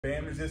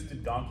Band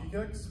resisted donkey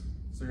kicks.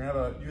 So you're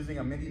gonna have using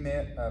a midi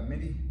band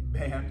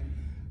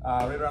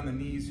right around the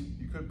knees.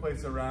 You could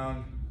place it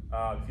around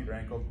the feet or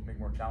ankles, make it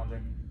more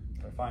challenging.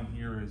 What I find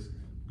here is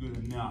good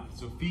enough.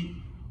 So feet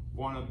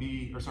want to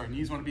be,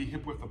 knees want to be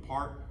hip width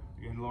apart.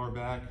 Again, lower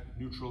back,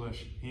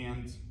 neutral-ish,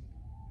 hands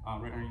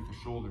right underneath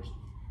the shoulders.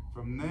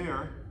 From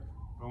there,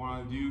 what I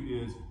want to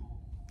do is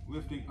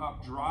lifting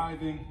up,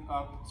 driving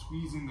up,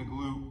 squeezing the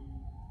glute,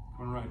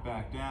 coming right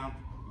back down.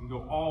 You can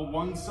go all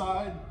one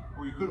side,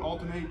 or you could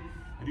alternate.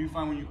 I do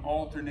find when you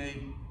alternate,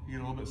 you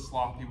get a little bit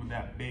sloppy with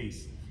that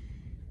base.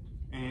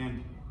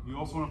 And you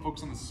also want to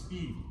focus on the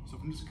speed. So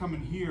if I'm just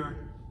coming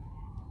here,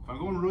 if I'm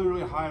going really,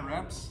 really high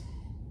reps,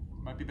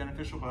 it might be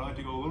beneficial, but I like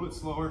to go a little bit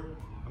slower.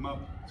 Come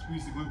up,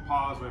 squeeze the glute,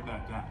 pause, right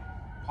back down.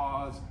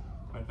 Pause,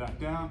 right back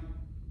down.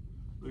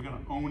 Really kind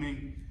of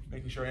owning,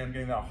 making sure I am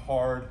getting that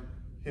hard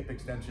hip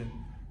extension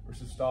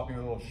versus stopping a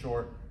little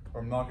short,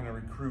 or I'm not going to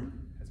recruit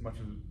as much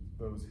of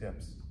those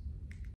hips.